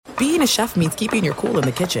being a chef means keeping your cool in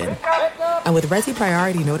the kitchen. And with Resi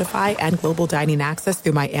Priority Notify and Global Dining Access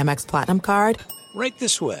through my Amex Platinum card, right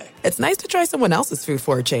this way. It's nice to try someone else's food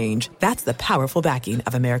for a change. That's the powerful backing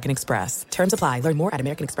of American Express. Terms apply. Learn more at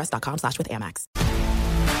americanexpress.com/withAmex.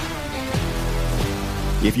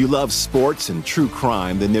 If you love sports and true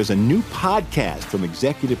crime, then there's a new podcast from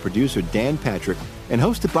executive producer Dan Patrick and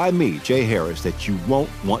hosted by me, Jay Harris, that you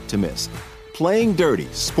won't want to miss. Playing Dirty: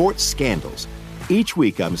 Sports Scandals. Each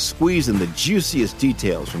week, I'm squeezing the juiciest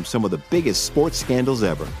details from some of the biggest sports scandals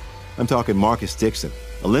ever. I'm talking Marcus Dixon,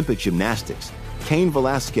 Olympic gymnastics, Cain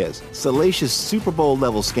Velasquez, salacious Super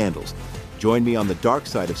Bowl-level scandals. Join me on the dark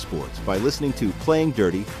side of sports by listening to Playing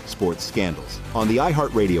Dirty: Sports Scandals on the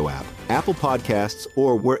iHeartRadio app, Apple Podcasts,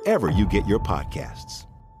 or wherever you get your podcasts.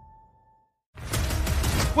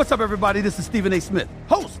 What's up, everybody? This is Stephen A. Smith,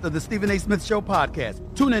 host of the Stephen A. Smith Show podcast.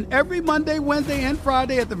 Tune in every Monday, Wednesday, and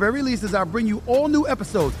Friday at the very least as I bring you all new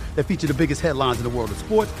episodes that feature the biggest headlines in the world of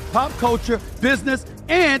sports, pop culture, business,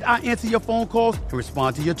 and I answer your phone calls and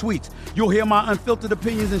respond to your tweets. You'll hear my unfiltered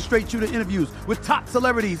opinions and straight-shooter interviews with top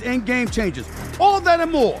celebrities and game changers. All that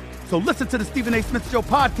and more. So listen to the Stephen A. Smith Show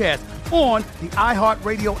podcast on the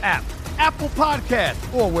iHeartRadio app, Apple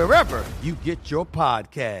Podcasts, or wherever you get your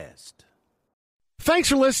podcast. Thanks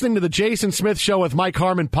for listening to the Jason Smith Show with Mike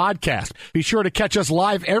Harmon podcast. Be sure to catch us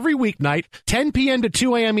live every weeknight, 10 p.m. to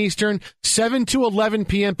 2 a.m. Eastern, 7 to 11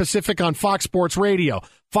 p.m. Pacific on Fox Sports Radio.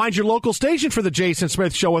 Find your local station for the Jason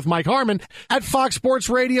Smith Show with Mike Harmon at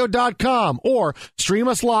foxsportsradio.com or stream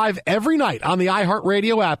us live every night on the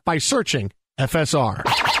iHeartRadio app by searching FSR.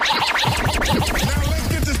 Now let's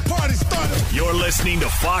get this party started. You're listening to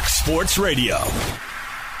Fox Sports Radio.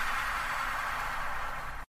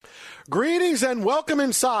 Greetings and welcome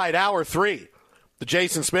inside Hour 3. The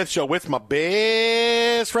Jason Smith Show with my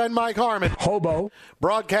best friend Mike Harmon. Hobo.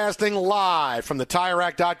 Broadcasting live from the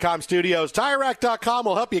TireRack.com studios. TireRack.com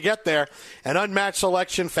will help you get there. An unmatched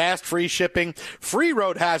selection, fast, free shipping, free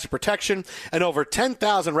road hazard protection, and over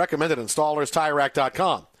 10,000 recommended installers.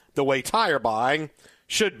 TireRack.com, the way tire buying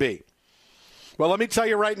should be. Well, let me tell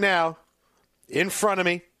you right now, in front of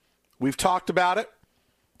me, we've talked about it.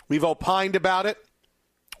 We've opined about it.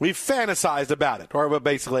 We've fantasized about it, or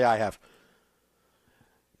basically I have.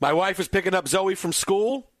 My wife was picking up Zoe from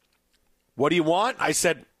school. What do you want? I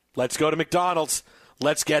said, let's go to McDonald's.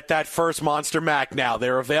 Let's get that first Monster Mac now.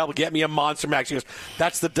 They're available. Get me a Monster Mac. She goes,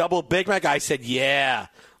 that's the double Big Mac? I said, yeah,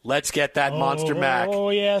 let's get that Monster Mac. Oh,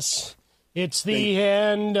 yes. It's the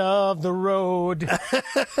end of the road.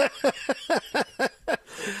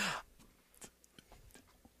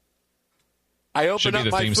 I opened Should be up the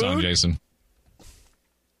my theme food. song, Jason.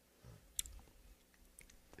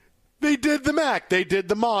 They did the Mac. They did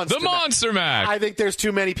the Monster The Monster Mac. I think there's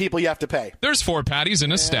too many people you have to pay. There's 4 patties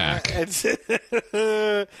in a stack. And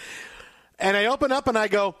I open up and I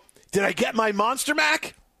go, did I get my Monster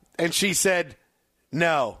Mac? And she said,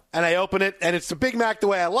 no. And I open it, and it's the Big Mac the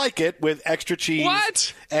way I like it, with extra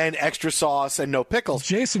cheese and extra sauce and no pickles.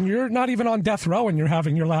 Jason, you're not even on death row and you're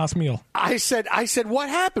having your last meal. I said, what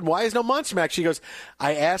happened? Why is no Monster Mac? She goes,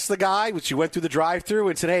 I asked the guy, she went through the drive-thru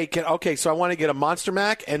and said, hey, so I want to get a Monster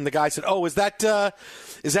Mac. And the guy said, oh, is that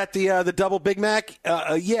the double Big Mac?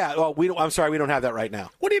 Yeah. Oh, we don't have that right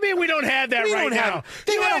now. What do you mean we don't have that right now?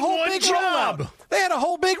 They had a whole big rollout. They had a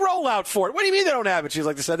whole big rollout for it. What do you mean they don't have it? She's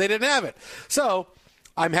like, they said they didn't have it. So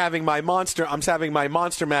I'm having my Monster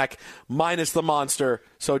Mac minus the monster,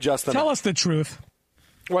 so just the Tell us the truth.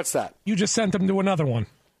 What's that? You just sent them to another one.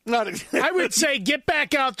 I would say get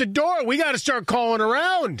back out the door. We got to start calling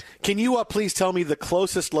around. Can you please tell me the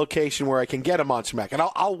closest location where I can get a Monster Mac? And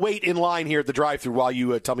I'll wait in line here at the drive-thru while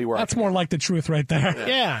you tell me where. That's more like the truth right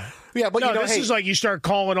there. Yeah, but this is like you start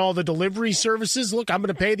calling all the delivery services. Look, I'm going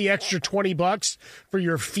to pay the extra $20 for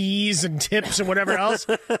your fees and tips and whatever else.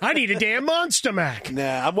 I need a damn Monster Mac. Nah,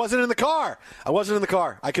 I wasn't in the car.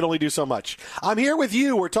 I could only do so much. I'm here with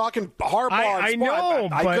you. We're talking Harbaugh. I know,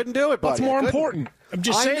 I couldn't do it, buddy. What's more important? I'm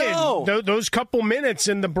just saying, those couple minutes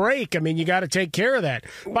in the break, I mean, you got to take care of that.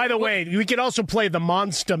 By the way, we could also play the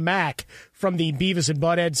Monster Mac from the Beavis and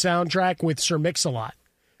Butthead soundtrack with Sir Mix-a-Lot.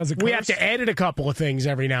 We have to edit a couple of things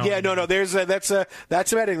every now and then. Yeah, no, that's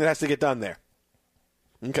some editing that has to get done there.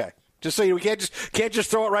 Okay. Just so we can't just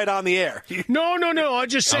throw it right on the air. No. I'm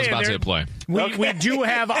just saying. I was about to hit play. We do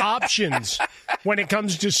have options when it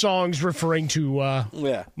comes to songs referring to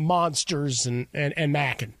monsters and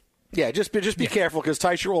macking. Yeah, just be careful because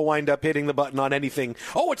Tysher will wind up hitting the button on anything.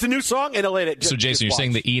 Oh, it's a new song, and he'll hit it. So, Jason, you're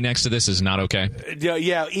saying the E next to this is not okay?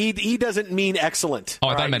 Yeah. E doesn't mean excellent. Oh,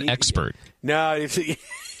 I thought it meant expert. No,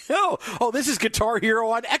 this is Guitar Hero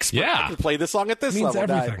on expert. Yeah. I can play this song at this level.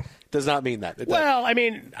 Everything. Does not mean that. Well, I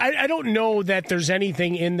mean, I don't know that there's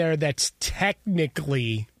anything in there that's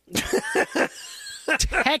technically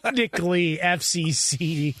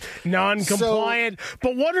FCC non-compliant,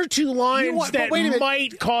 but one or two lines that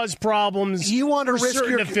might cause problems for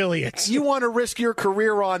certain affiliates. You want to risk your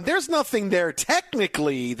career on. There's nothing there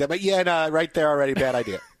technically. Right there already bad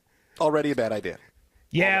idea. Already a bad idea.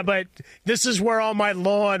 Yeah, but this is where all my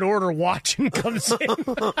Law and Order watching comes in.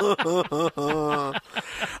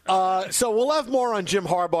 So we'll have more on Jim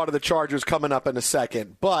Harbaugh to the Chargers coming up in a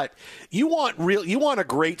second. But you want a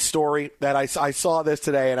great story that I saw this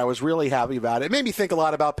today, and I was really happy about it. It made me think a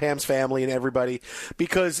lot about Pam's family and everybody,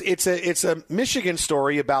 because it's a Michigan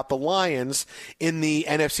story about the Lions in the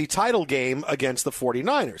NFC title game against the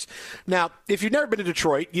 49ers. Now, if you've never been to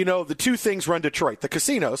Detroit, you know the two things run Detroit: the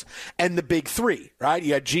casinos and the Big Three, right?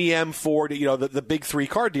 You had GM, Ford, the Big Three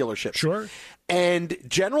car dealerships. Sure. And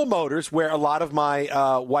General Motors, where a lot of my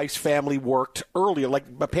wife's family worked earlier, like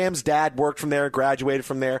Pam's dad worked from there, graduated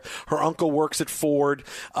from there. Her uncle works at Ford,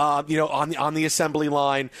 on the assembly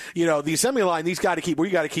line. The assembly line, we got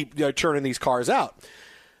to keep churning these cars out.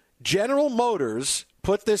 General Motors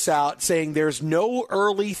put this out saying there's no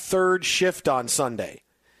early third shift on Sunday,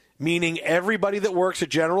 meaning everybody that works at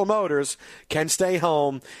General Motors can stay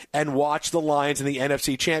home and watch the Lions in the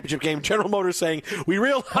NFC Championship game. General Motors saying, we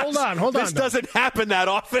realize hold this on, doesn't happen that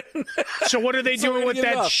often. So what are they doing with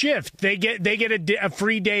that shift? They get a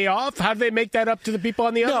free day off? How do they make that up to the people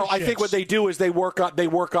on the other shifts? I think what they do is they work on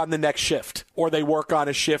the next shift, or they work on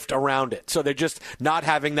a shift around it. So they're just not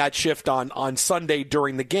having that shift on Sunday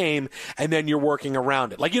during the game, and then you're working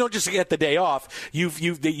around it. Like, you don't just get the day off. You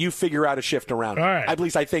figure out a shift around it. All right. At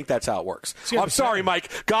least I think that's how it works. I'm sorry,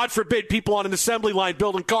 Mike. God forbid people on an assembly line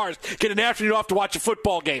building cars get an afternoon off to watch a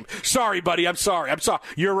football game. Sorry, buddy. I'm sorry.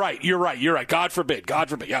 You're right. God forbid.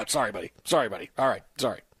 Yeah, sorry, buddy. All right.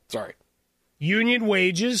 Sorry. Union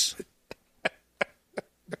wages,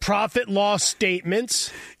 profit loss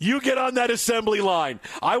statements. You get on that assembly line.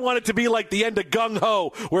 I want it to be like the end of Gung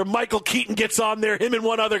Ho, where Michael Keaton gets on there, him and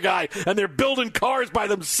one other guy, and they're building cars by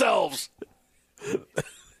themselves.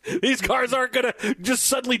 These cars aren't going to just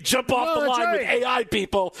suddenly jump off the line with AI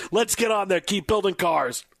people. Let's get on there. Keep building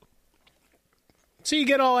cars. So you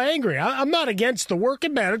get all angry. I'm not against the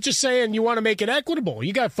working man. I'm just saying you want to make it equitable.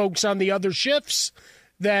 You got folks on the other shifts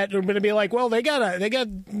that are going to be like, well, they got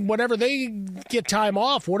whatever, they get time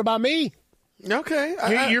off. What about me? Okay,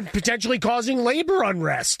 you're potentially causing labor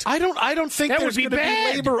unrest. I don't think there's going to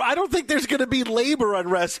be labor. I don't think there's going to be labor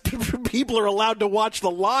unrest. People are allowed to watch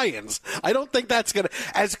the Lions. I don't think that's going to.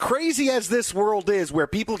 As crazy as this world is, where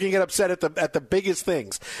people can get upset at the biggest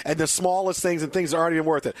things and the smallest things and things that aren't even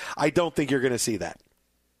worth it, I don't think you're going to see that.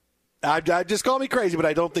 I just call me crazy, but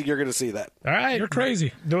I don't think you're going to see that. All right. You're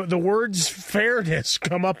crazy. The words fairness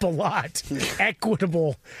come up a lot.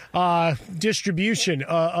 Equitable distribution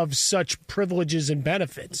of such privileges and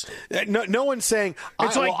benefits. No one's saying...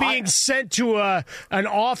 It's like being sent to an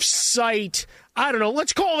off-site, I don't know,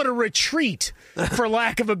 let's call it a retreat, for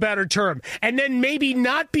lack of a better term, and then maybe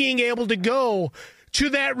not being able to go to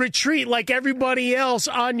that retreat like everybody else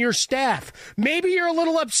on your staff. Maybe you're a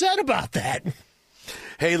little upset about that.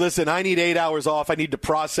 Hey, listen, I need 8 hours off. I need to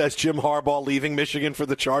process Jim Harbaugh leaving Michigan for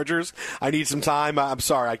the Chargers. I need some time. I'm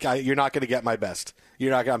sorry. You're not going to get my best.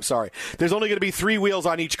 I'm sorry. There's only going to be 3 wheels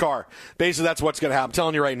on each car. Basically, that's what's going to happen. I'm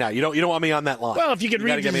telling you right now. You don't want me on that line. Well, if you could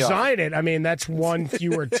redesign it, I mean, that's one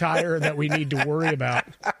fewer tire that we need to worry about.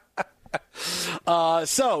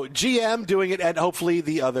 So GM doing it, and hopefully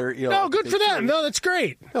the other. No, good for them. No, that's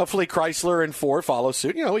great. Hopefully Chrysler and Ford follow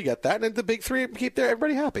suit. We get that, and the big 3 keep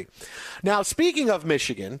everybody happy. Now, speaking of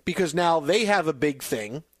Michigan, because now they have a big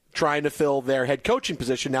thing trying to fill their head coaching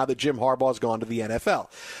position now that Jim Harbaugh has gone to the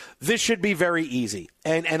NFL. This should be very easy,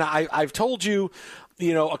 and I've told you.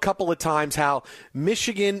 A couple of times how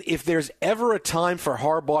Michigan, if there's ever a time for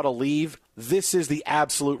Harbaugh to leave, this is the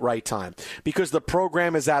absolute right time because the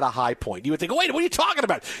program is at a high point. You would think, wait, what are you talking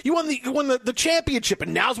about? You won the championship,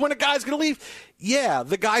 and now's when a guy's going to leave? Yeah,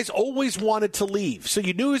 the guy's always wanted to leave, so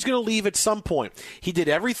you knew he was going to leave at some point. He did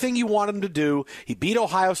everything you wanted him to do. He beat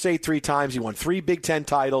Ohio State 3 times. He won 3 Big Ten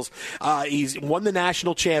titles. He's won the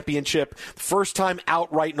national championship, first time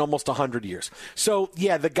outright in almost 100 years. So,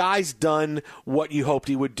 yeah, the guy's done what you hoped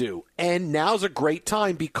he would do. And now's a great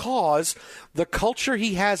time because the culture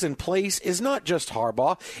he has in place is not just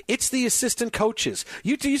Harbaugh. It's the assistant coaches.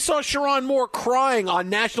 You saw Sherrone Moore crying on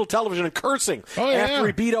national television and cursing after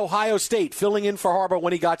he beat Ohio State, filling in for Harbaugh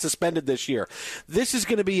when he got suspended this year. This is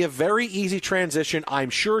going to be a very easy transition. I'm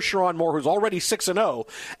sure Sherrone Moore, who's already 6-0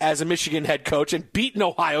 as a Michigan head coach and beaten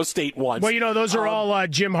Ohio State once. Well, those are all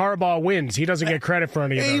Jim Harbaugh wins. He doesn't get credit for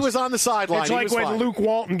any of those. He was on the sideline. It's like when Luke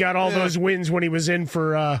Walton got all those wins when he was in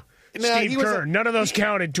for Steve Kerr. None of those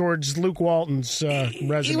counted towards Luke Walton's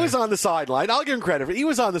resume. He was on the sideline. I'll give him credit for it. He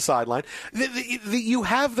was on the sideline. You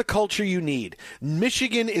have the culture you need.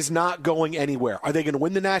 Michigan is not going anywhere. Are they going to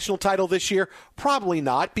win the national title this year? Probably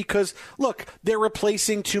not, because, look, they're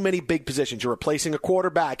replacing too many big positions. You're replacing a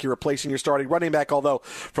quarterback. You're replacing your starting running back, although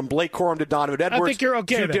from Blake Corum to Donovan Edwards, I think you're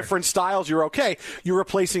okay two there. Different styles, you're okay. You're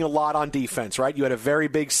replacing a lot on defense, right? You had a very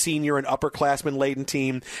big senior and upperclassman-laden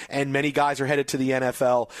team, and many guys are headed to the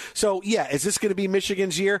NFL. So, yeah, is this going to be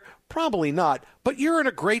Michigan's year? Probably not, but you're in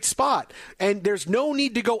a great spot, and there's no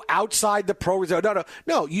need to go outside the program.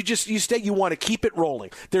 No. You stay. You want to keep it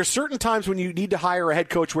rolling. There's certain times when you need to hire a head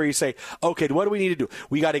coach where you say, okay, what do we need to do?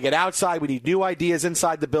 We got to get outside. We need new ideas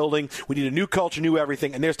inside the building. We need a new culture, new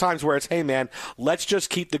everything. And there's times where it's, hey, man, let's just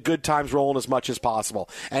keep the good times rolling as much as possible.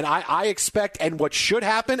 And I expect, and what should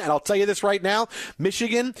happen, and I'll tell you this right now,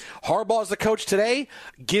 Michigan, Harbaugh's the coach today.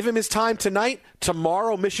 Give him his time tonight.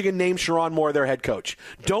 Tomorrow, Michigan names Sherrone Moore their head coach.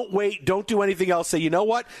 Don't wait. Don't do anything else. Say, you know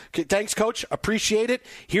what? Thanks, coach. Appreciate it.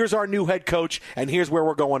 Here's our new head coach, and here's where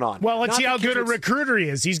we're going on. Well, let's see how good a recruiter he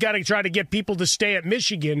is. He's got to try to get people to stay at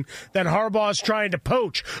Michigan that Harbaugh's trying to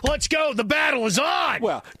poach. Let's go. The battle is on.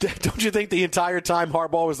 Well, don't you think the entire time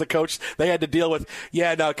Harbaugh was the coach, they had to deal with,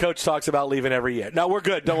 coach talks about leaving every year. No, we're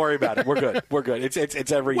good. Don't worry about it. We're good. We're good.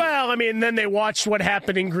 It's every year. Well, I mean, then they watched what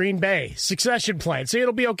happened in Green Bay. Succession plan. So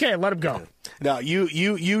it'll be okay. Let him go. No,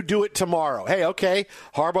 you do it tomorrow. Hey, okay,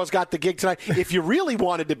 Harbaugh's got the gig tonight. If you really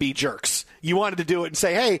wanted to be jerks, you wanted to do it and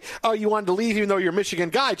say, hey, you wanted to leave even though you're a Michigan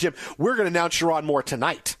guy, Jim, we're going to announce Sherrone Moore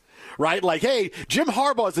tonight. Right? Like, hey, Jim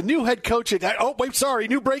Harbaugh is the new head coach at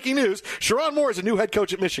new breaking news. Sherrone Moore is a new head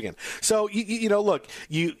coach at Michigan. So, look,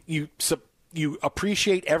 you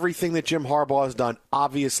appreciate everything that Jim Harbaugh has done,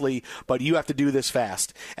 obviously, but you have to do this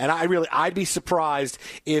fast. And I'd be surprised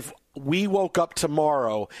if we woke up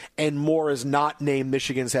tomorrow and Moore is not named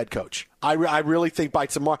Michigan's head coach. I really think by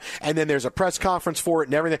tomorrow, and then there's a press conference for it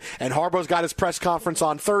and everything, and Harbaugh's got his press conference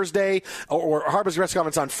on Thursday, or Harbaugh's press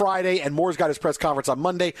conference on Friday, and Moore's got his press conference on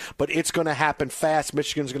Monday, but it's going to happen fast.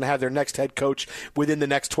 Michigan's going to have their next head coach within the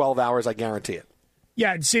next 12 hours, I guarantee it.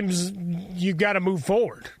 Yeah, it seems you've got to move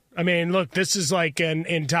forward. I mean, look, this is like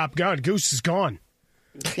in Top Gun. Goose is gone.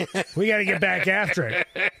 We got to get back after it.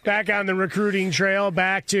 Back on the recruiting trail,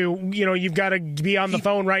 back to, you've got to be on the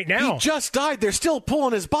phone right now. He just died. They're still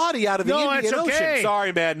pulling his body out of the Indian Ocean.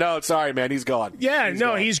 Sorry, man. He's gone.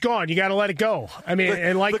 He's gone. You got to let it go. I mean,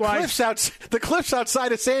 and likewise. The cliffs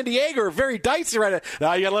outside of San Diego are very dicey right now.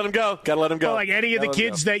 No, you got to let him go. Well, like any of the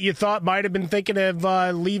kids that you thought might have been thinking of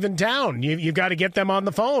leaving town, you've got to get them on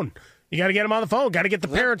the phone. You got to get them on the phone. Got to get the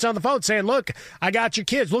parents on the phone saying, look, I got your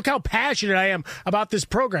kids. Look how passionate I am about this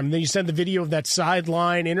program. And then you send the video of that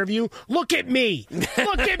sideline interview. Look at me.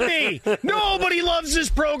 Look at me. Nobody loves this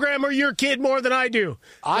program or your kid more than I do.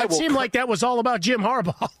 It seemed like that was all about Jim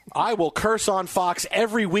Harbaugh. I will curse on Fox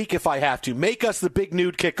every week if I have to. Make us the big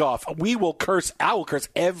nude kickoff. I will curse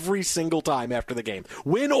every single time after the game.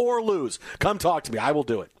 Win or lose. Come talk to me. I will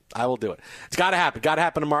do it. It's got to happen. Got to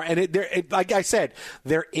happen tomorrow. And like I said,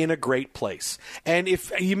 they're in a great place. And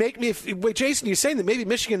if you Jason, you're saying that maybe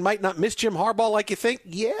Michigan might not miss Jim Harbaugh like you think?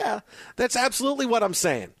 Yeah, that's absolutely what I'm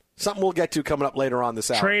saying. Something we'll get to coming up later on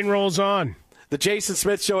this hour. Train rolls on. The Jason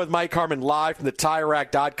Smith Show with Mike Harmon live from the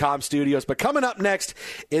TireRack.com studios. But coming up next,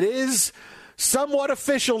 it is somewhat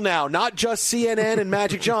official now, not just CNN and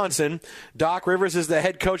Magic Johnson. Doc Rivers is the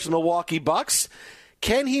head coach of the Milwaukee Bucks.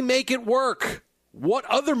 Can he make it work? What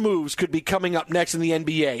other moves could be coming up next in the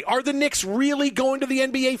NBA? Are the Knicks really going to the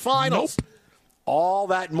NBA Finals? Nope. All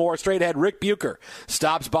that and more straight ahead. Rick Bucher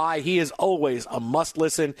stops by. He is always a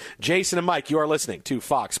must-listen. Jason and Mike, you are listening to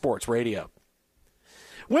Fox Sports Radio.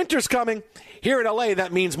 Winter's coming. Here in L.A.,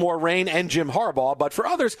 that means more rain and Jim Harbaugh, but for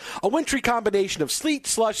others, a wintry combination of sleet,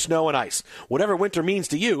 slush, snow, and ice. Whatever winter means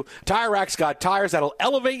to you, Tire Rack's got tires that'll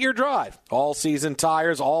elevate your drive. All-season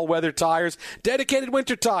tires, all-weather tires, dedicated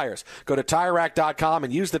winter tires. Go to TireRack.com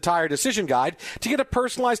and use the Tire Decision Guide to get a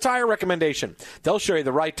personalized tire recommendation. They'll show you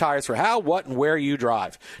the right tires for how, what, and where you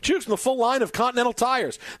drive. Choose from the full line of Continental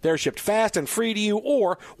tires. They're shipped fast and free to you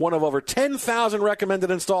or one of over 10,000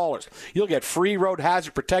 recommended installers. You'll get free road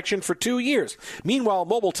hazard protection for 2 years. years. Meanwhile,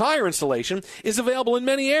 mobile tire installation is available in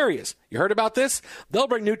many areas. You heard about this? They'll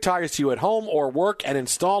bring new tires to you at home or work and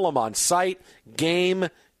install them on site. Game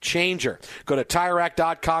changer. Go to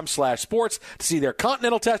TireRack.com/sports to see their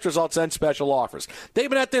Continental test results and special offers. They've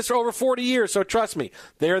been at this for over 40 years, so trust me,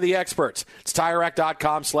 they're the experts. It's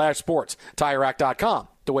TireRack.com/sports. TireRack.com,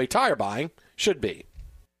 the way tire buying should be.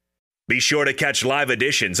 Be sure to catch live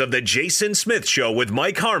editions of The Jason Smith Show with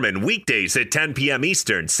Mike Harmon weekdays at 10 p.m.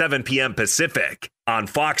 Eastern, 7 p.m. Pacific on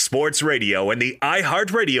Fox Sports Radio and the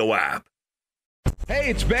iHeartRadio app. Hey,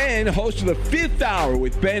 it's Ben, host of The Fifth Hour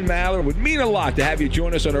with Ben Maller. It would mean a lot to have you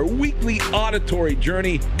join us on our weekly auditory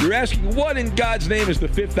journey. You're asking, what in God's name is The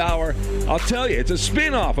Fifth Hour? I'll tell you, it's a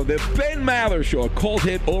spin-off of The Ben Maller Show, a cult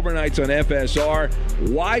hit overnights on FSR.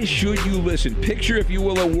 Why should you listen? Picture, if you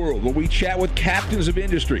will, a world where we chat with captains of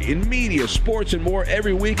industry in media, sports, and more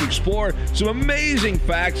every week. Explore some amazing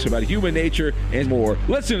facts about human nature and more.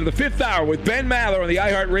 Listen to The Fifth Hour with Ben Maller on the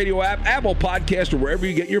iHeartRadio app, Apple Podcast, or wherever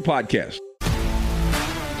you get your podcasts.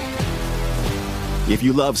 If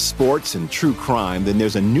you love sports and true crime, then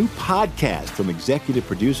there's a new podcast from executive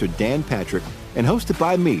producer Dan Patrick and hosted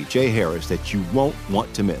by me, Jay Harris, that you won't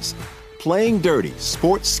want to miss. Playing Dirty: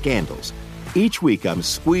 Sports Scandals. Each week, I'm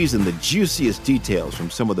squeezing the juiciest details from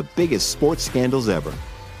some of the biggest sports scandals ever.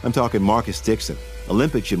 I'm talking Marcus Dixon,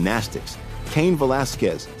 Olympic gymnastics, Cain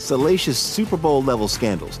Velasquez, salacious Super Bowl-level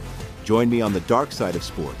scandals. Join me on the dark side of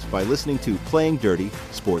sports by listening to Playing Dirty: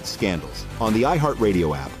 Sports Scandals on the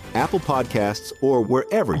iHeartRadio app, Apple Podcasts, or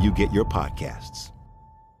wherever you get your podcasts.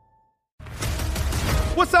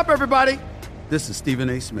 What's up, everybody? This is Stephen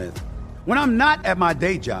A. Smith. When I'm not at my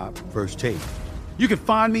day job, First Take, you can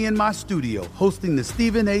find me in my studio hosting the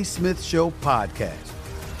Stephen A. Smith Show podcast.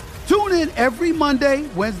 Tune in every Monday,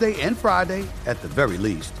 Wednesday, and Friday, at the very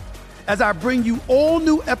least, as I bring you all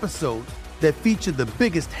new episodes that feature the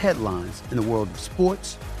biggest headlines in the world of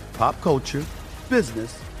sports, pop culture,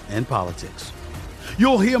 business, and politics.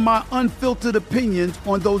 You'll hear my unfiltered opinions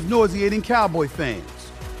on those nauseating Cowboy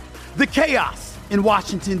fans, the chaos in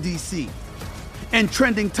Washington, D.C., and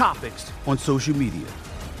trending topics on social media,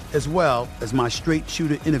 as well as my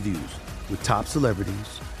straight-shooter interviews with top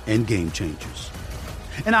celebrities and game changers.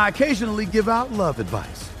 And I occasionally give out love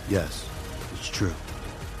advice. Yes, it's true.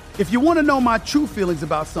 If you want to know my true feelings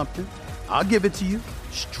about something, I'll give it to you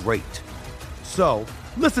straight. So,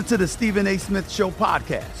 listen to the Stephen A. Smith Show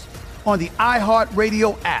podcast on the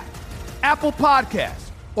iHeartRadio app, Apple Podcasts,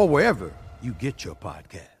 or wherever you get your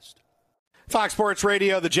podcast. Fox Sports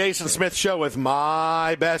Radio, the Jason Smith Show with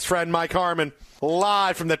my best friend Mike Harmon,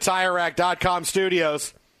 live from the TireRack.com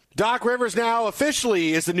studios. Doc Rivers now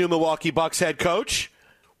officially is the new Milwaukee Bucks head coach.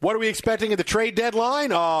 What are we expecting at the trade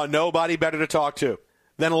deadline? Oh, nobody better to talk to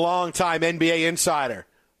than a longtime NBA insider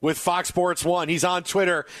with Fox Sports 1. He's on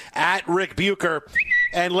Twitter at Rick Bucher.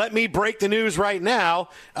 And let me break the news right now.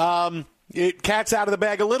 Cat's out of the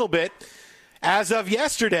bag a little bit. As of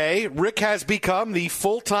yesterday, Rick has become the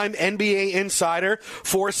full-time NBA insider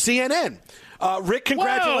for CNN. Rick,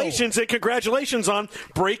 congratulations. Whoa. And congratulations on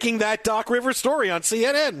breaking that Doc Rivers story on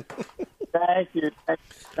CNN. Thank you.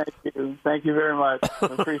 Thank you very much. I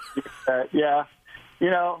appreciate that. Yeah. You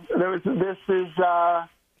know, there's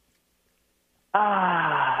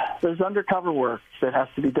undercover work that has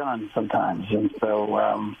to be done sometimes. And so,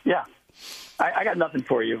 I got nothing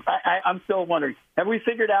for you. I'm still wondering, have we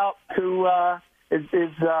figured out who is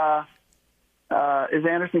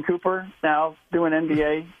Anderson Cooper now doing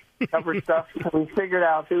NBA cover stuff? Have we figured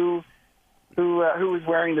out who was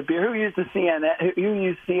wearing the beard? Who used the CNN? Who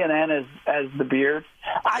used CNN as the beard?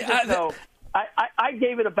 I just know. I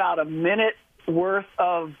gave it about a minute worth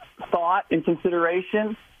of thought and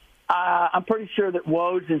consideration. I'm pretty sure that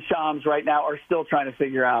Woj and Shams right now are still trying to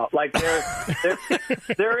figure out. Like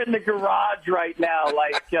they're in the garage right now.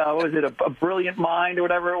 Like was it a brilliant mind or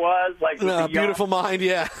whatever it was? Like beautiful mind,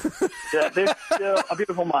 yeah. Yeah, they're still a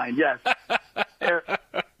beautiful mind. Yes,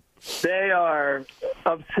 they are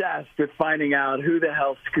obsessed with finding out who the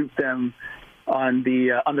hell scooped them on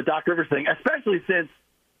the Doc Rivers thing, especially since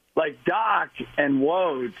like Doc and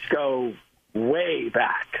Woj go way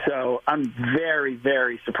back. So I'm very,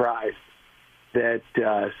 very surprised that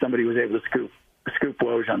somebody was able to scoop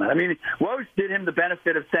Woj on that. I mean, Woj did him the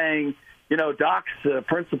benefit of saying, you know, Doc's a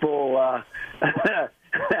principal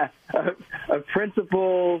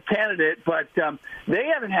candidate, but they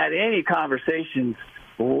haven't had any conversations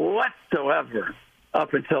whatsoever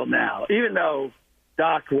up until now, even though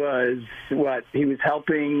Doc was he was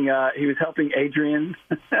helping Adrian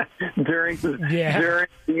during the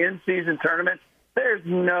in-season tournament. there's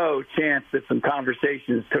no chance that some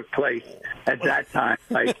conversations took place at that time.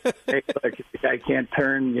 Like, hey, look, I can't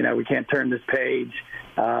turn, we can't turn this page.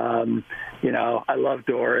 I love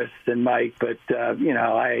Doris and Mike, but,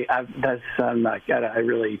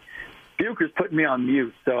 Bucher's putting me on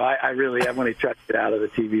mute, so I want to try to get out of the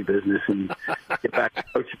TV business and get back to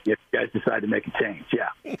coaching if you guys decide to make a change. Yeah.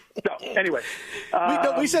 So, anyway.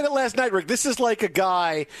 We said it last night, Rick. This is like a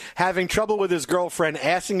guy having trouble with his girlfriend,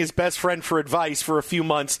 asking his best friend for advice for a few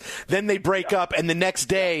months, then they break up, and the next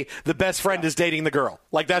day the best friend is dating the girl.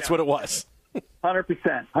 Like, that's what it was.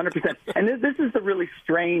 100%. And this is the really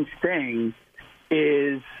strange thing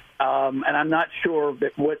is, and I'm not sure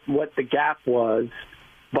that what the gap was,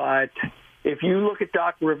 but if you look at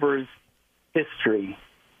Doc Rivers' history,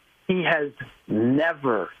 he has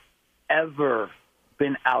never, ever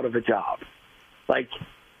been out of a job. Like,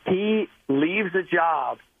 he leaves a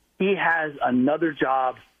job, he has another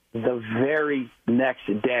job the very next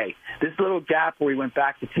day. This little gap where he went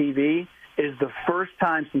back to TV is the first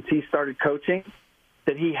time since he started coaching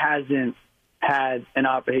that he hasn't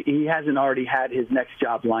already had his next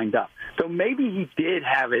job lined up. So maybe he did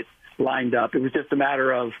have it lined up. It was just a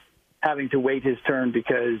matter of having to wait his turn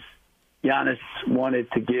because Giannis wanted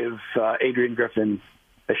to give Adrian Griffin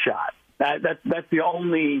a shot. That's the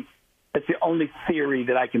only theory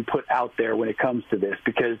that I can put out there when it comes to this,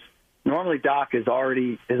 because normally Doc he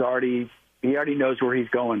already knows where he's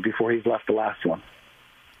going before he's left the last one.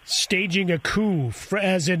 Staging a coup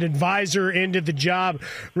as an advisor into the job.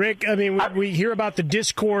 Rick, I mean, we hear about the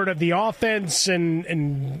discord of the offense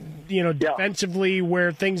and defensively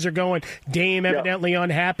where things are going. Dame evidently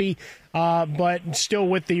unhappy, but still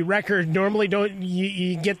with the record, normally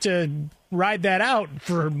you get to ride that out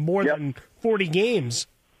for more than 40 games.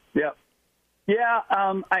 Yep. Yeah,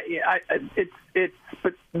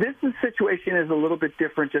 but this situation is a little bit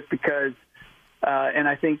different just because and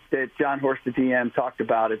I think that John Horst, the GM, talked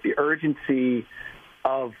about it, the urgency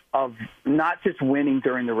of not just winning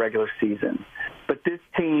during the regular season, but this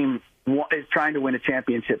team is trying to win a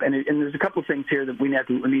championship. And there's a couple of things here that we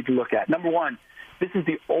need to look at. Number one, this is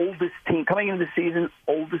the oldest team, coming into the season,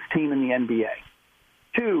 oldest team in the NBA.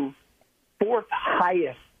 2, fourth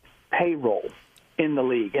highest payroll in the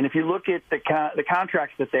league. And if you look at the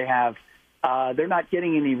contracts that they have, they're not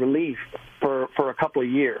getting any relief for a couple of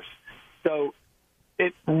years. So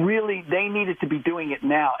they needed to be doing it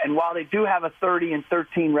now. And while they do have a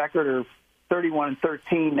 30-13 record, or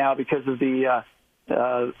 31-13 now because of the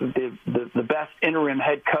best interim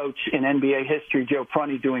head coach in NBA history, Joe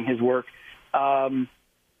Prunty, doing his work,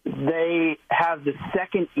 they have the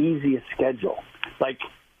second easiest schedule. Like,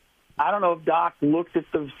 I don't know if Doc looked at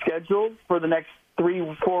the schedule for the next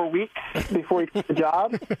 3-4 weeks before he took the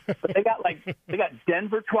job, but they got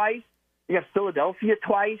Denver twice, they got Philadelphia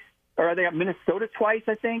twice, or they got Minnesota twice.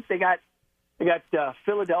 I think they got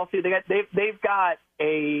Philadelphia. They've got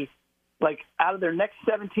out of their next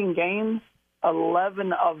 17 games,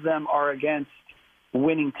 11 of them are against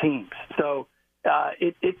winning teams. So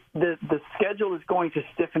the schedule is going to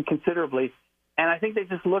stiffen considerably, and I think they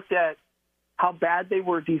just looked at how bad they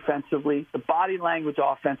were defensively, the body language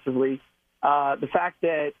offensively, the fact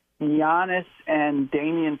that Giannis and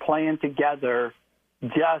Damian playing together,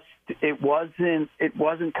 it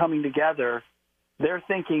wasn't coming together. They're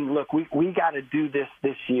thinking, look, we got to do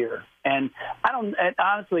this year. And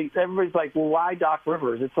honestly, everybody's like, well, why Doc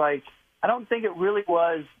Rivers? It's like, I don't think it really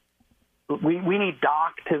was, we need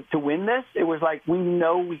Doc to win this. It was like, we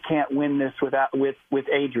know we can't win this with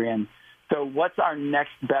Adrian. So what's our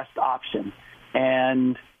next best option?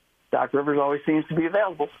 And Doc Rivers always seems to be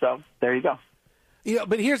available. So there you go.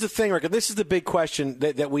 But here's the thing, Rick, and this is the big question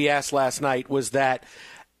that we asked last night, was that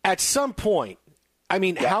at some point, I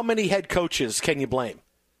mean, how many head coaches can you blame?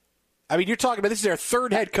 I mean, you're talking about this is their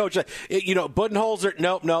third head coach. Budenholzer,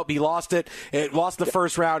 nope, he lost it. It lost the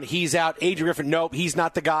first round. He's out. Adrian Griffin, nope, he's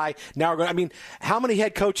not the guy. Now we're going. I mean, how many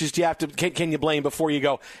head coaches do you have to can you blame before you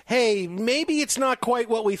go, hey, maybe it's not quite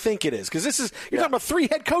what we think it is? Because you're talking about 3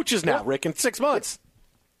 head coaches now, Rick, in 6 months.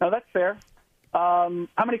 No, that's fair. How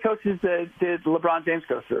many coaches did LeBron James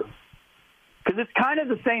go through? Because it's kind of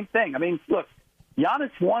the same thing. I mean, look,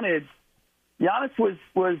 Giannis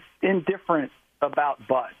was indifferent about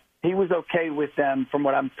Bud. He was okay with them, from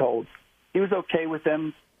what I'm told. He was okay with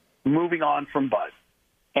them moving on from Bud.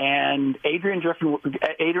 And Adrian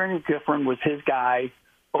Griffin was his guy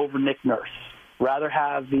over Nick Nurse. Rather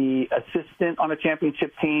have the assistant on a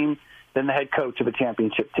championship team than the head coach of a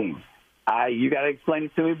championship team. You got to explain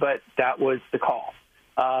it to me, but that was the call.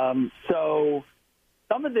 So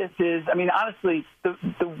some of this is, I mean, honestly,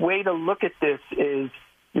 the way to look at this is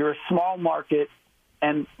you're a small market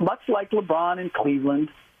And much like LeBron in Cleveland,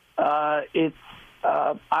 I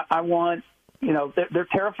want, they're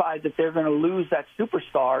terrified that they're going to lose that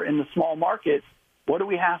superstar in the small market. What do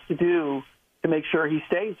we have to do to make sure he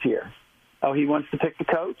stays here? Oh, he wants to pick the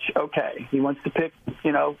coach? Okay. He wants to pick,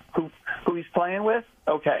 who he's playing with?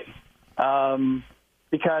 Okay.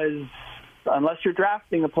 Because unless you're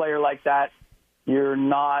drafting a player like that, you're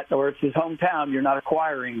not, or it's his hometown, you're not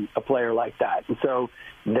acquiring a player like that. And so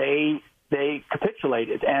they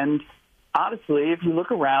capitulated. And honestly, if you look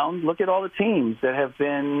around, look at all the teams that have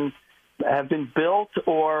been built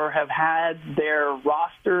or have had their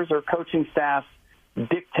rosters or coaching staffs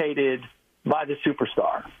dictated by the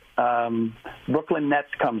superstar. Brooklyn Nets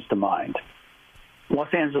comes to mind.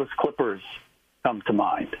 Los Angeles Clippers come to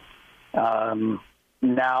mind.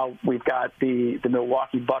 Now we've got the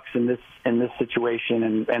Milwaukee Bucks in this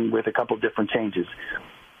situation, and with a couple of different changes.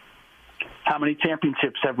 How many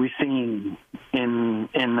championships have we seen in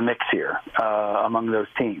the mix here among those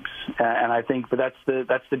teams? And I think that's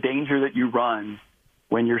the danger that you run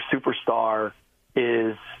when your superstar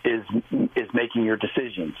is making your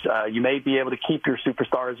decisions. You may be able to keep your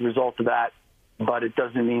superstar as a result of that, but it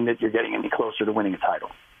doesn't mean that you're getting any closer to winning a title.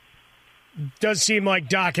 Does seem like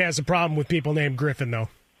Doc has a problem with people named Griffin, though.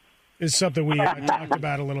 It's something we talked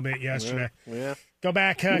about a little bit yesterday. Yeah. Go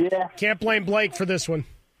back. Can't blame Blake for this one.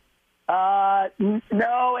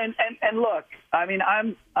 No, and look, I mean,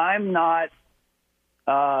 I'm not.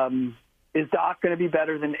 Is Doc going to be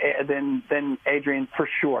better than Adrian? For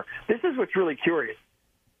sure. This is what's really curious.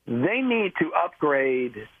 They need to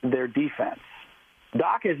upgrade their defense.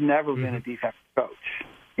 Doc has never been a defensive coach.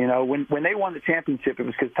 When they won the championship, it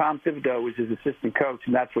was because Tom Thibodeau was his assistant coach,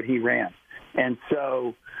 and that's what he ran. And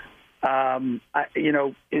so, is he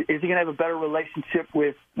going to have a better relationship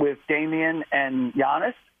with Damian and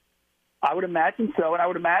Giannis? I would imagine so, and I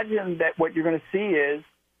would imagine that what you're going to see is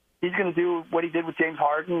he's going to do what he did with James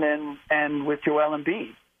Harden and with Joel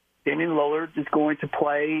Embiid. Damian Lillard is going to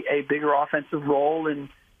play a bigger offensive role, and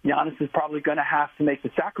Giannis is probably going to have to make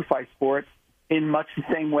the sacrifice for it in much the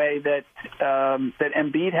same way that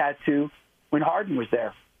Embiid had to when Harden was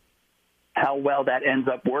there. How well that ends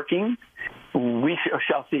up working, we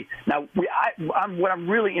shall see. Now, what I'm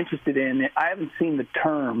really interested in, I haven't seen the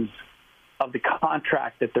terms of the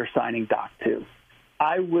contract that they're signing Doc to.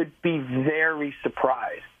 I would be very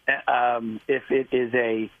surprised if it is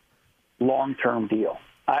a long-term deal.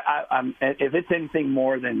 If it's anything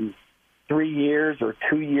more than 3 years or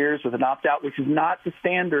 2 years with an opt-out, which is not the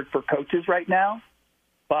standard for coaches right now,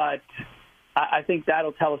 but I think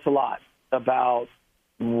that'll tell us a lot about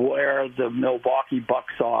where the Milwaukee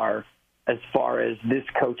Bucks are as far as this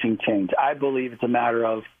coaching change. I believe it's a matter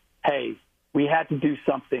of, hey, we had to do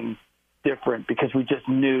something different because we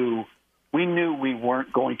knew we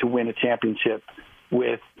weren't going to win a championship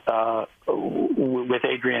with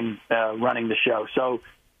Adrian running the show. So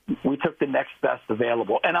we took the next best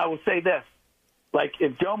available. And I will say this, like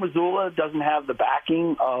if Joe Mazzulla doesn't have the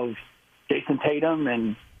backing of Jason Tatum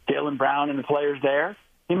and Jaylen Brown and the players there,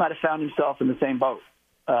 he might have found himself in the same boat.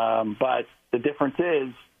 But the difference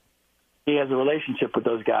is he has a relationship with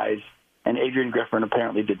those guys, and Adrian Griffin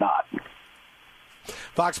apparently did not.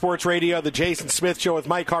 Fox Sports Radio, the Jason Smith Show with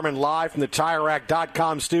Mike Harmon live from the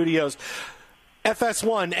TireRack.com studios.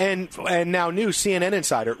 FS1 and now new CNN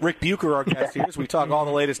insider Rick Bucher, our guest here, as we talk all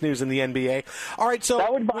the latest news in the NBA. All right, so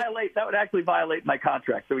that would actually violate my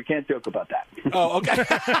contract, so we can't joke about that. Oh, okay.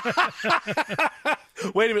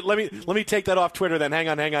 Wait a minute, let me take that off Twitter then. Hang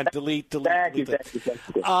on. Delete. Thank you.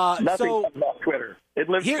 Nothing comes off Twitter. It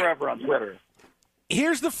lives forever on Twitter.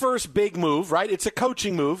 Here's the first big move, right? It's a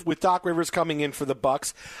coaching move with Doc Rivers coming in for the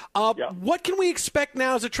Bucks. What can we expect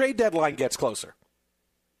now as the trade deadline gets closer?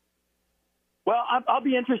 Well, I'll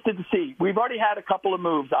be interested to see. We've already had a couple of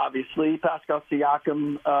moves, obviously. Pascal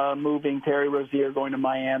Siakam moving, Terry Rozier going to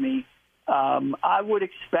Miami. I would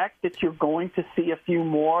expect that you're going to see a few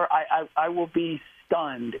more. I will be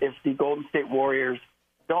stunned if the Golden State Warriors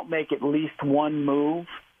don't make at least one move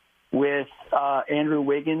with Andrew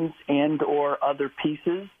Wiggins and or other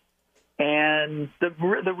pieces. And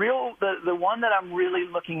the one that I'm really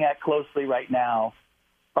looking at closely right now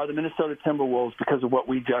are the Minnesota Timberwolves because of what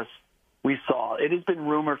we saw. It has been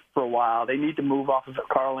rumored for a while. They need to move off of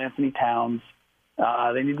Karl Anthony Towns.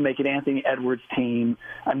 They need to make an Anthony Edwards team.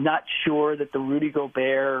 I'm not sure that the Rudy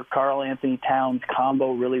Gobert, Karl Anthony Towns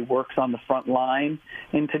combo really works on the front line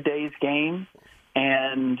in today's game.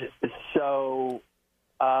 And so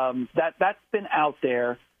that's been out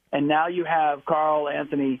there. And now you have Karl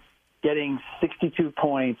Anthony getting 62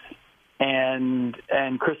 points and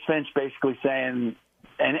Chris Finch basically saying,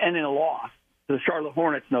 and in a loss to the Charlotte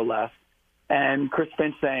Hornets, no less, And Chris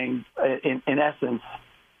Finch saying, in essence,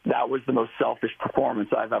 that was the most selfish performance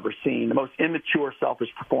I've ever seen, the most immature, selfish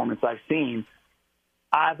performance I've seen.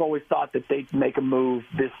 I've always thought that they'd make a move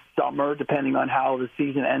this summer, depending on how the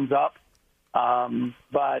season ends up.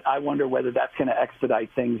 But I wonder whether that's going to expedite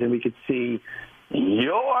things, and we could see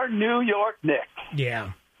your New York Knicks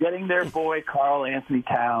getting their boy Karl Anthony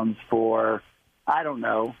Towns for, I don't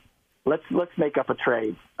know, let's make up a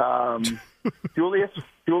trade. Julius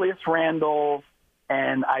Randle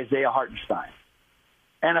and Isaiah Hartenstein.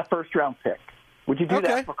 And a first-round pick. Would you do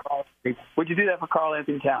that for Karl? Would you do that for Karl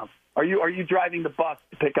Anthony Towns? Are you driving the bus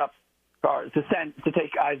to pick up to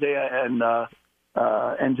take Isaiah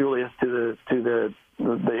and Julius to the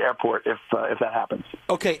airport if that happens?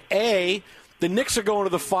 Okay, the Knicks are going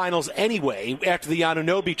to the finals anyway after the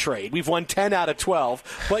Anunoby trade. We've won 10 out of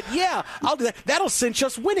 12. But yeah, I'll do that. That'll cinch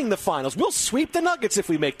us winning the finals. We'll sweep the Nuggets if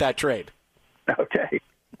we make that trade. Okay.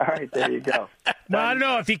 All right, there you go. Well, I don't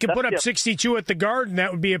know. If he could put up 62 at the Garden,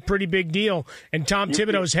 that would be a pretty big deal. And Tom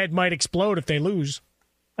Thibodeau's head might explode if they lose.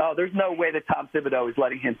 Oh, there's no way that Tom Thibodeau is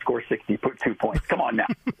letting him score 62 points. Come on now.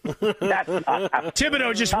 That's not happening.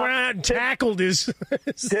 Thibodeau just went out and tackled his...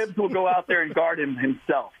 Tibbs will go out there and guard him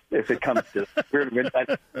himself if it comes to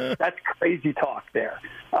that's crazy talk there.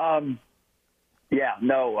 I'll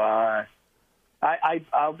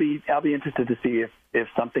be interested to see if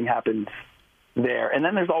something happens there. And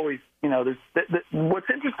then there's always, what's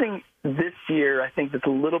interesting this year, I think that's a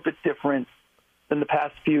little bit different than the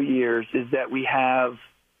past few years, is that we have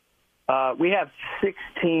 6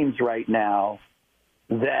 teams right now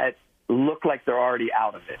that look like they're already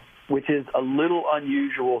out of it, which is a little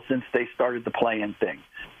unusual since they started the play-in thing.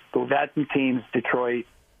 But we've had some teams, Detroit,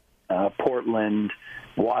 Portland,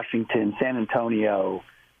 Washington, San Antonio,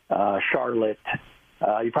 Charlotte.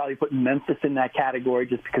 You probably put Memphis in that category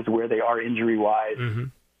just because of where they are injury-wise.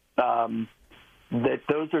 Mm-hmm. That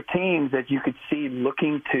those are teams that you could see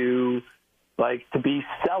looking to be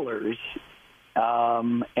sellers.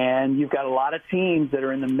 And you've got a lot of teams that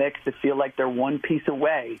are in the mix that feel like they're one piece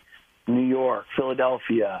away. New York,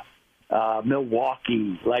 Philadelphia,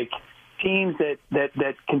 Milwaukee, teams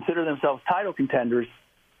that consider themselves title contenders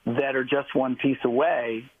that are just one piece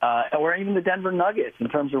away, or even the Denver Nuggets in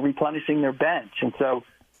terms of replenishing their bench. And so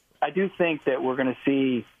I do think that we're going to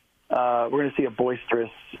see a boisterous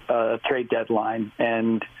trade deadline,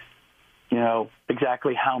 and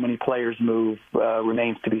exactly how many players move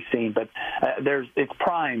remains to be seen. But it's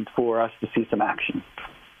primed for us to see some action.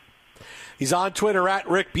 He's on Twitter at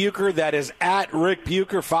Rick Bucher. That is at Rick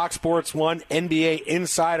Bucher, Fox Sports 1, NBA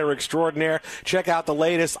Insider Extraordinaire. Check out the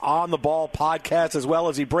latest On the Ball podcast, as well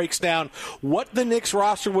as he breaks down what the Knicks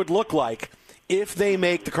roster would look like if they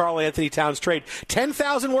make the Karl Anthony Towns trade.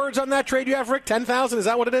 10,000 words on that trade you have, Rick? 10,000? Is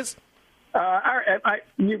that what it is? I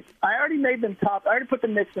already made them top. I already put the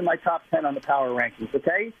Knicks in my top 10 on the power rankings,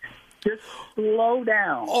 okay? Just slow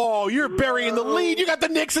down. Oh, you're burying the lead. You got the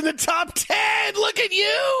Knicks in the top 10. Look at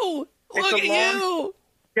you. Look at you.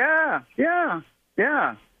 Yeah.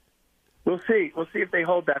 We'll see. We'll see if they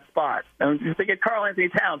hold that spot. And if they get Karl Anthony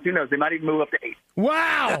Towns, who knows? They might even move up to 8.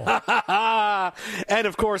 Wow. And,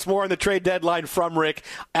 of course, more on the trade deadline from Rick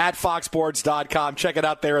at foxsports.com. Check it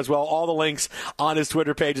out there as well. All the links on his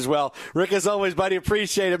Twitter page as well. Rick, as always, buddy,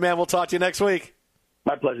 appreciate it, man. We'll talk to you next week.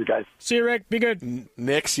 My pleasure, guys. See you, Rick. Be good.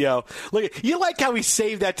 Knicks, yo. Look, you like how he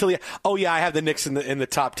saved that till you. Oh yeah, I have the Knicks in the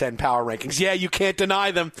top 10 power rankings. Yeah, you can't deny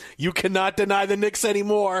them. You cannot deny the Knicks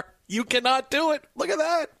anymore. You cannot do it. Look at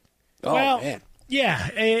that. Oh man.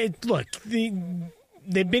 Yeah. Look,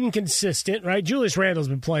 they've been consistent, right? Julius Randle's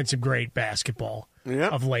been playing some great basketball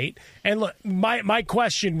of late. And look, my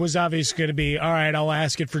question was obviously going to be, all right, I'll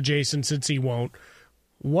ask it for Jason since he won't.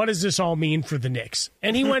 What does this all mean for the Knicks?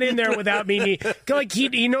 And he went in there without me.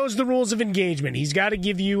 He knows the rules of engagement. He's got to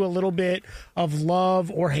give you a little bit of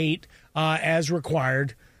love or hate as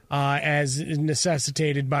required, as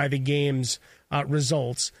necessitated by the game's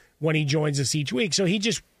results when he joins us each week. So he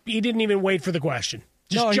didn't even wait for the question.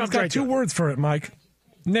 Just jumped right to it. 2 words for it, Mike.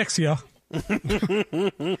 Knicks, yeah.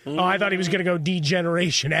 I thought he was going to go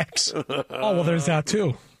D-Generation X. Oh, well, there's that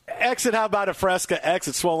too. Exit How About a Fresca,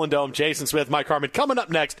 exit Swollen Dome, Jason Smith, Mike Harmon. Coming up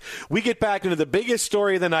next, we get back into the biggest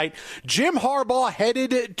story of the night. Jim Harbaugh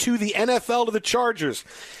headed to the NFL to the Chargers.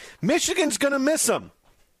 Michigan's going to miss him.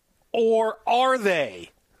 Or are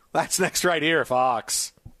they? That's next right here,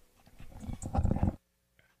 Fox.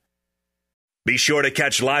 Be sure to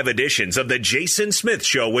catch live editions of The Jason Smith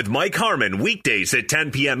Show with Mike Harmon weekdays at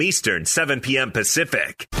 10 p.m. Eastern, 7 p.m.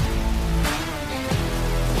 Pacific.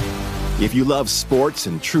 If you love sports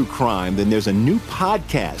and true crime, then there's a new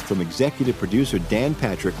podcast from executive producer Dan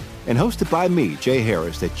Patrick and hosted by me, Jay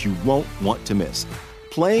Harris, that you won't want to miss.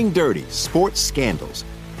 Playing Dirty: Sports Scandals.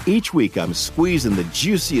 Each week, I'm squeezing the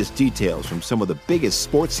juiciest details from some of the biggest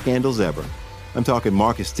sports scandals ever. I'm talking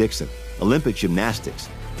Marcus Dixon, Olympic gymnastics,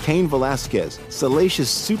 Cain Velasquez,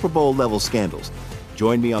 salacious Super Bowl-level scandals.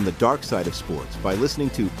 Join me on the dark side of sports by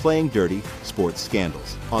listening to Playing Dirty: Sports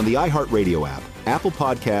Scandals on the iHeartRadio app, Apple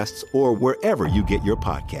Podcasts, or wherever you get your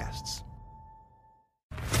podcasts.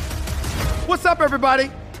 What's up, everybody?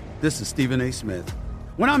 This is Stephen A. Smith.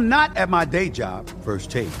 When I'm not at my day job, First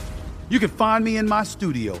Take, you can find me in my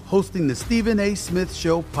studio hosting the Stephen A. Smith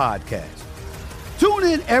Show podcast. Tune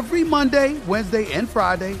in every Monday, Wednesday, and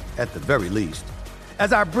Friday, at the very least,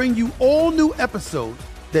 as I bring you all new episodes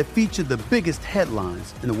that feature the biggest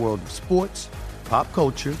headlines in the world of sports, pop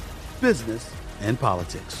culture, business, and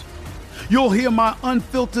politics. You'll hear my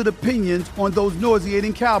unfiltered opinions on those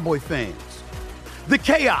nauseating Cowboy fans, the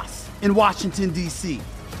chaos in Washington, D.C.,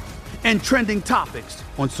 and trending topics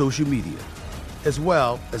on social media, as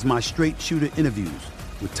well as my straight-shooter interviews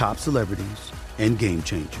with top celebrities and game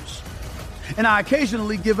changers. And I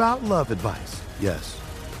occasionally give out love advice. Yes,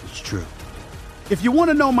 it's true. If you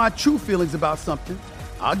want to know my true feelings about something,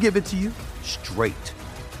 I'll give it to you straight.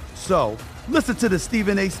 So, listen to the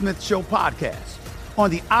Stephen A. Smith Show podcast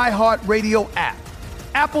on the iHeartRadio app,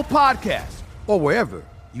 Apple Podcasts, or wherever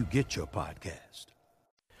you get your podcast.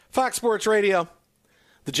 Fox Sports Radio,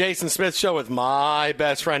 the Jason Smith Show with my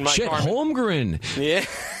best friend, Mike Harmon. Holmgren. Yeah.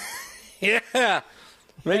 Yeah.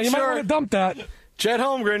 Make you might want to dump that. Chet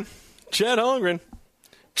Holmgren. Chet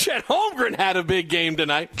Holmgren had a big game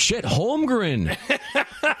tonight. Chet Holmgren.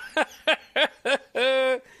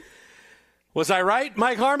 Was I right,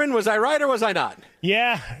 Mike Harmon? Was I right or was I not?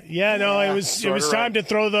 Yeah, no, it was time to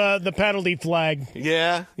throw the penalty flag.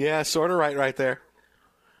 Yeah, sort of right there.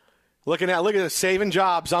 Look at this, saving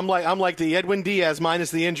jobs. I'm like the Edwin Diaz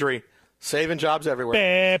minus the injury. Saving jobs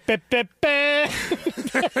everywhere. It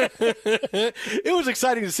was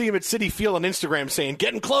exciting to see him at Citi Field on Instagram saying,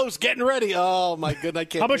 getting close, getting ready. Oh, my goodness. I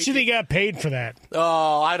can't. How much did he get paid for that?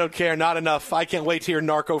 Oh, I don't care. Not enough. I can't wait to hear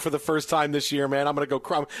Narco for the first time this year, man. I'm going to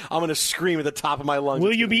go I'm going to scream at the top of my lungs.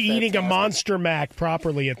 Will you be eating a Monster Mac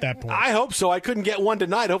properly at that point? I hope so. I couldn't get one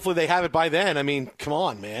tonight. Hopefully they have it by then. I mean, come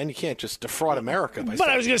on, man. You can't just defraud America. But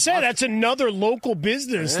I was going to say, that's another local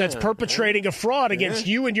business that's perpetrating a fraud against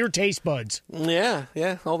you and your taste buds. Yeah.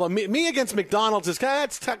 Although me against McDonald's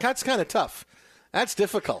that's kind of tough. That's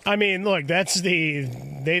difficult. I mean, look, that's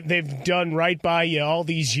they've done right by you all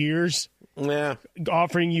these years. Yeah.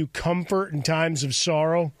 Offering you comfort in times of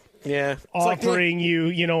sorrow. Yeah. Offering you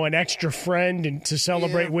an extra friend and to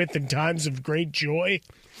celebrate with in times of great joy.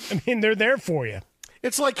 I mean, they're there for you.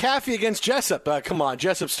 It's like Caffey against Jessup. Come on,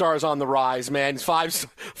 Jessup Star's on the rise, man. He's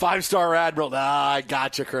five-star Admiral. I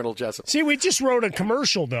gotcha, Colonel Jessup. See, we just wrote a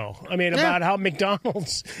commercial, though. I mean, about how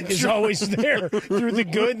McDonald's is always there through the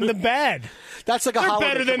good and the bad. That's like a They're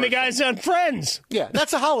holiday better than the guys on Friends. Yeah,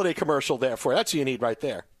 that's a holiday commercial there for you. That's what you need right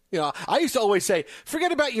there. I used to always say,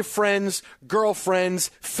 forget about your friends, girlfriends,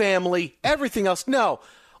 family, everything else. No.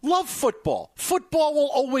 Love football. Football will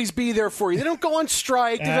always be there for you. They don't go on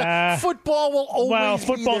strike. Football will always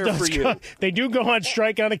be there for you. They do go on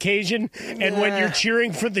strike on occasion, and when you're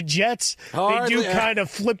cheering for the Jets, they do kind of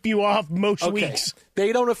flip you off most weeks.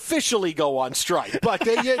 They don't officially go on strike, but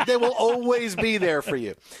they will always be there for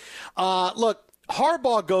you. Look,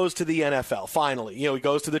 Harbaugh goes to the NFL, finally. He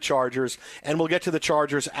goes to the Chargers, and we'll get to the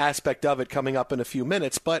Chargers aspect of it coming up in a few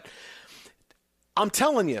minutes, but I'm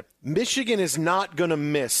telling you, Michigan is not going to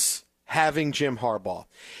miss having Jim Harbaugh.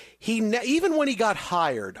 Even when he got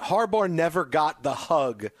hired, Harbaugh never got the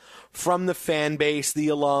hug from the fan base, the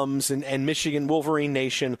alums, and Michigan Wolverine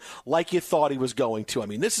Nation like you thought he was going to. I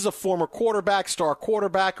mean, this is a former star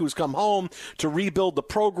quarterback who's come home to rebuild the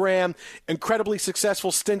program, incredibly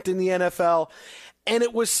successful stint in the NFL, and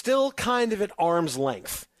it was still kind of at arm's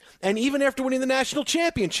length. And even after winning the national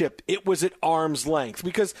championship, it was at arm's length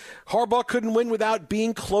because Harbaugh couldn't win without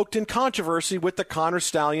being cloaked in controversy with the Connor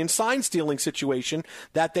Stallion sign-stealing situation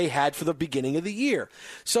that they had for the beginning of the year.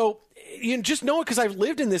 So just know it because I've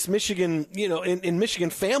lived in this Michigan, in Michigan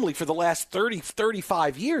family for the last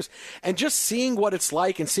 35 years. And just seeing what it's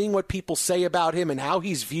like and seeing what people say about him and how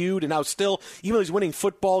he's viewed and how still, even though he's winning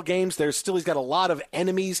football games, he's got a lot of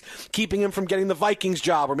enemies keeping him from getting the Vikings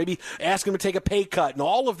job or maybe asking him to take a pay cut and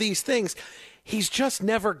all of these things. He's just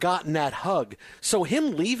never gotten that hug. So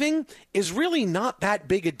him leaving is really not that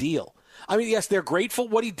big a deal. I mean, yes, they're grateful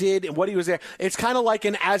what he did and what he was there. It's kind of like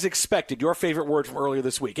an as expected, your favorite word from earlier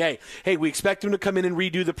this week. Hey, we expect him to come in and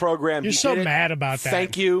redo the program. You're so mad about that.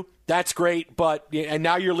 Thank you. That's great, and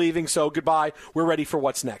now you're leaving, so goodbye. We're ready for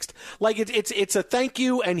what's next. Like, it's a thank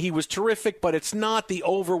you, and he was terrific, but it's not the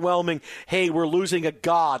overwhelming, hey, we're losing a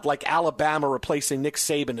god like Alabama replacing Nick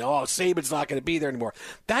Saban. Oh, Saban's not going to be there anymore.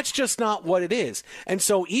 That's just not what it is. And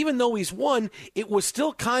so even though he's won, it was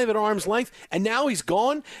still kind of at arm's length, and now he's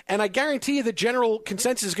gone, and I guarantee you the general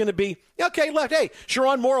consensus is going to be, okay, left. Hey,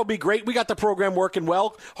 Sharon Moore will be great. We got the program working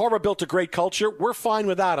well. Harbaugh built a great culture. We're fine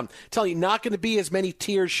without him. Tell you, not going to be as many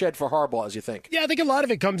tears shed for Harbaugh as you think. Yeah, I think a lot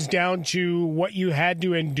of it comes down to what you had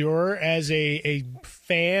to endure as a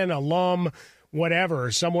fan, alum,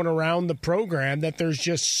 whatever, someone around the program, that there's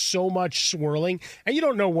just so much swirling, and you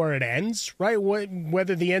don't know where it ends, right?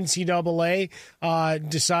 Whether the NCAA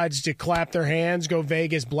decides to clap their hands, go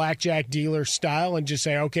Vegas blackjack dealer style, and just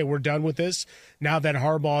say, okay, we're done with this now that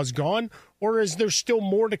Harbaugh's gone, or is there still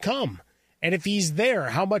more to come? And if he's there,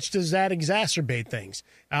 how much does that exacerbate things?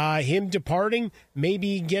 Him departing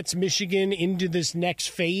maybe gets Michigan into this next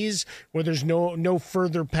phase where there's no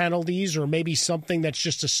further penalties, or maybe something that's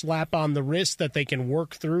just a slap on the wrist that they can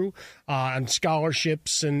work through on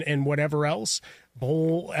scholarships and whatever else,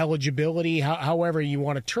 bowl eligibility, however you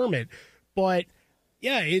want to term it. But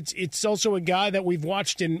yeah, it's also a guy that we've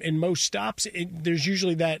watched in most stops. There's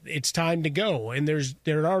usually that it's time to go, and there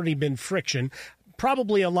had already been friction.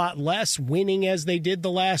 Probably a lot less winning as they did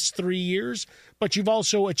the last 3 years, but you've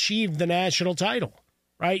also achieved the national title,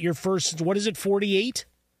 right? Your first, 48?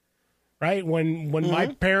 Right? When my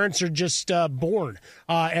parents are just born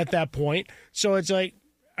at that point. So it's like,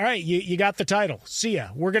 all right, you got the title. See ya.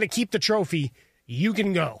 We're going to keep the trophy. You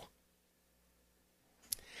can go.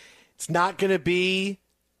 It's not going to be,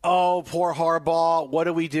 oh, poor Harbaugh, what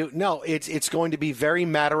do we do? No, it's going to be very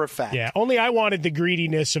matter of fact. Yeah, only I wanted the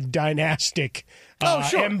greediness of dynastic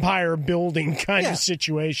empire building kind of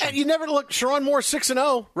situation. And you never look, Sharon Moore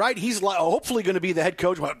 6-0, right? He's hopefully going to be the head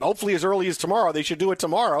coach. Hopefully as early as tomorrow. They should do it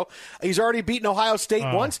tomorrow. He's already beaten Ohio State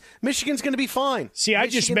once. Michigan's going to be fine. See, I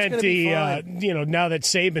just meant now that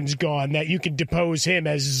Saban's gone, that you could depose him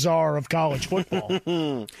as czar of college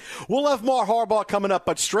football. We'll have more Harbaugh coming up,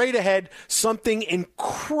 but straight ahead, something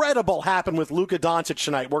incredible happened with Luka Doncic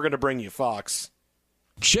tonight. We're going to bring you, Fox.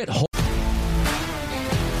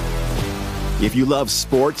 If you love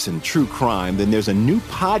sports and true crime, then there's a new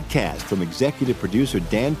podcast from executive producer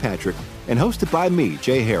Dan Patrick and hosted by me,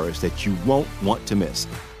 Jay Harris, that you won't want to miss.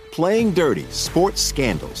 Playing Dirty: Sports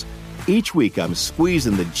Scandals. Each week, I'm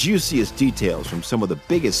squeezing the juiciest details from some of the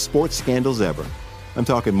biggest sports scandals ever. I'm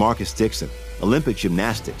talking Marcus Dixon, Olympic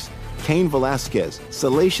gymnastics, Cain Velasquez,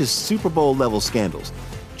 salacious Super Bowl-level scandals.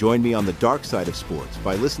 Join me on the dark side of sports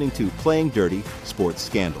by listening to Playing Dirty: Sports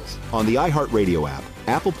Scandals on the iHeartRadio app,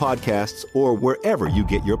 Apple Podcasts, or wherever you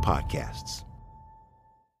get your podcasts.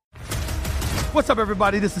 What's up,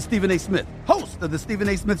 everybody? This is Stephen A. Smith, host of the Stephen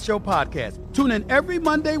A. Smith Show podcast. Tune in every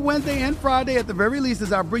Monday, Wednesday, and Friday at the very least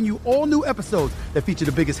as I bring you all new episodes that feature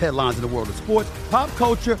the biggest headlines in the world of sports, pop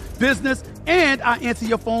culture, business, and I answer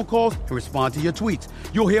your phone calls and respond to your tweets.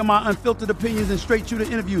 You'll hear my unfiltered opinions and straight-shooter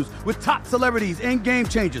interviews with top celebrities and game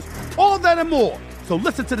changers. All that and more. So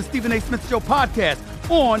listen to the Stephen A. Smith Show podcast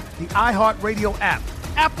on the iHeartRadio app,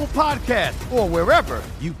 Apple Podcasts, or wherever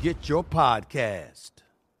you get your podcast.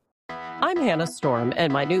 I'm Hannah Storm,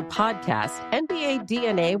 and my new podcast, NBA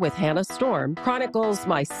DNA with Hannah Storm, chronicles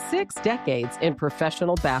my 6 decades in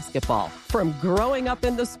professional basketball. From growing up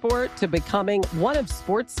in the sport to becoming one of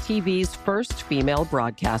sports TV's first female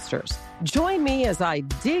broadcasters. Join me as I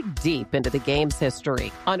dig deep into the game's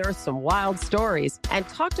history, unearth some wild stories, and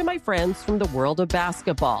talk to my friends from the world of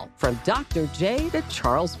basketball, from Dr. J to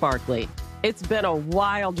Charles Barkley. It's been a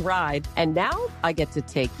wild ride, and now I get to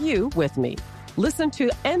take you with me. Listen to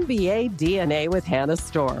NBA DNA with Hannah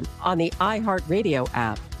Storm on the iHeartRadio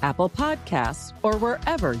app, Apple Podcasts, or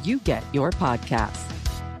wherever you get your podcasts.